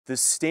The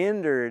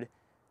standard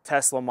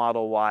Tesla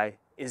Model Y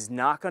is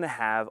not going to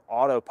have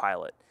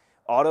Autopilot.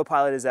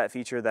 Autopilot is that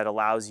feature that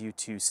allows you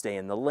to stay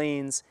in the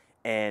lanes,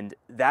 and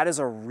that is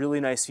a really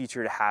nice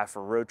feature to have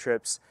for road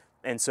trips.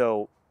 And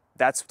so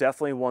that's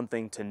definitely one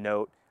thing to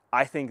note.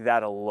 I think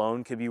that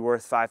alone could be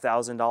worth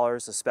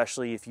 $5,000,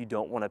 especially if you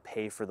don't want to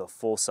pay for the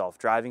full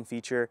self-driving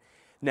feature.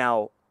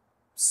 Now,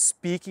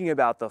 speaking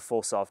about the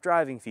full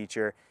self-driving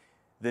feature,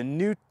 the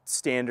new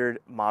standard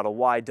Model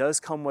Y does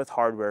come with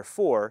hardware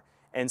 4,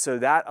 and so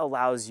that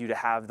allows you to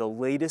have the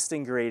latest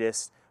and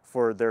greatest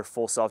for their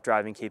full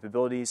self-driving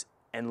capabilities.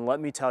 And let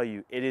me tell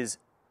you, it is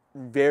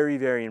very,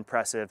 very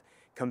impressive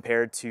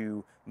compared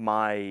to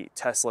my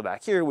Tesla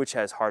back here, which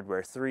has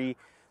hardware 3.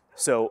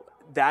 So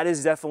that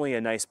is definitely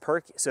a nice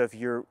perk. So if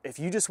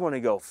you just want to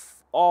go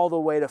all the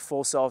way to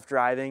full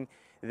self-driving,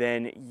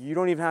 then you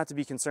don't even have to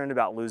be concerned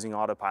about losing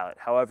Autopilot.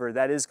 However,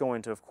 that is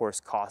going to, of course,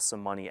 cost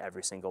some money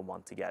every single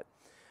month to get.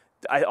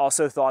 I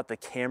also thought the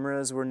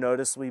cameras were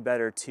noticeably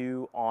better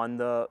too on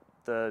the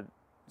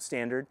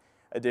standard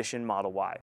edition Model Y.